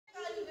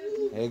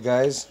Hey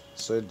guys,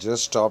 so it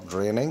just stopped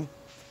raining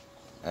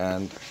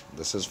and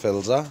this is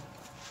Filza,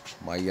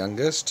 my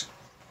youngest.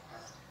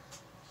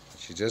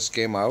 She just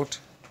came out.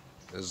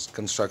 There's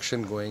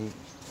construction going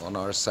on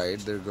our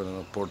side. They're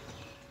gonna put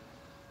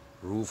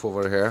roof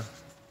over here.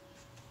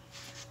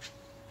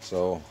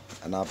 So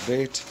an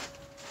update,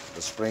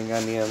 the spring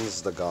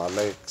onions, the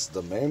garlics,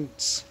 the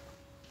mints,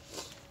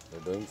 they're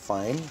doing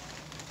fine.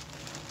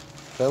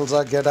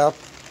 Filza, get up,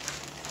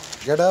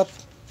 get up,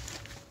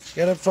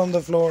 get up from the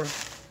floor,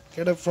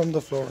 get up from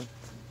the floor.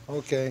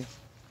 Okay.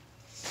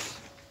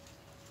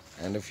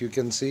 And if you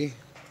can see,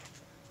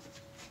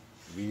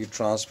 we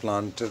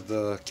transplanted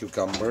the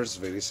cucumbers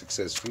very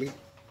successfully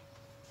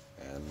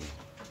and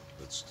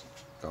it's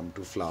come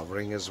to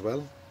flowering as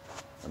well.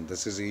 And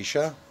this is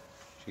Isha.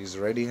 She's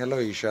ready. Hello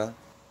Isha.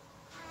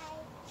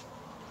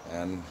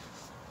 And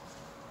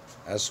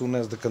as soon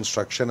as the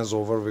construction is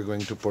over, we're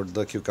going to put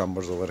the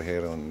cucumbers over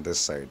here on this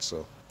side,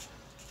 so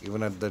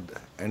even at the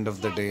end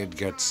of the day it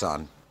gets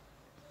sun.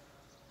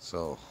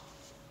 So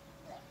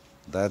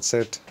that's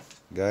it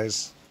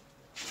guys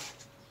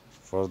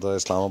for the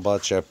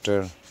Islamabad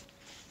chapter.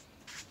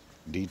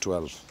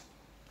 D12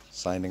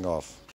 signing off.